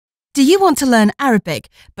Do you want to learn Arabic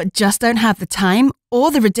but just don't have the time or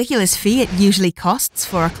the ridiculous fee it usually costs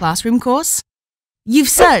for a classroom course? You've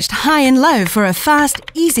searched high and low for a fast,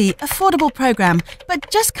 easy, affordable program but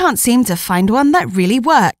just can't seem to find one that really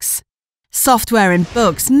works. Software and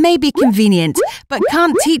books may be convenient but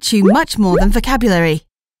can't teach you much more than vocabulary.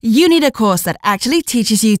 You need a course that actually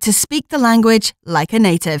teaches you to speak the language like a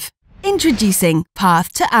native. Introducing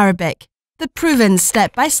Path to Arabic, the proven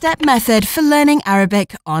step-by-step method for learning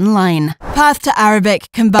Arabic online. Path to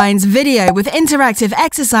Arabic combines video with interactive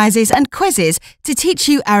exercises and quizzes to teach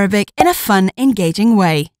you Arabic in a fun, engaging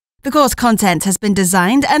way. The course content has been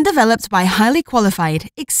designed and developed by highly qualified,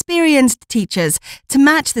 experienced teachers to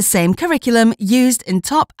match the same curriculum used in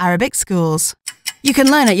top Arabic schools. You can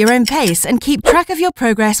learn at your own pace and keep track of your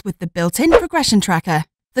progress with the built-in progression tracker.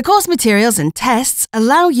 The course materials and tests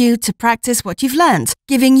allow you to practice what you've learned,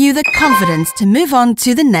 giving you the confidence to move on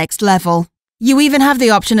to the next level. You even have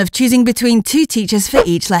the option of choosing between 2 teachers for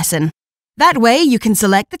each lesson. That way, you can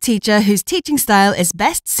select the teacher whose teaching style is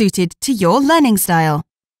best suited to your learning style.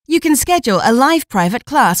 You can schedule a live private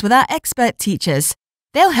class with our expert teachers.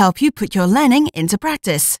 They'll help you put your learning into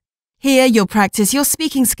practice. Here, you'll practice your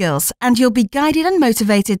speaking skills and you'll be guided and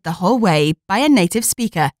motivated the whole way by a native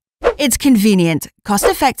speaker. It's convenient,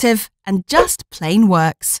 cost-effective, and just plain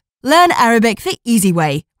works. Learn Arabic the easy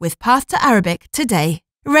way with Path to Arabic today.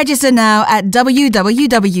 Register now at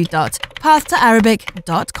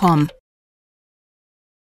www.pathtoarabic.com.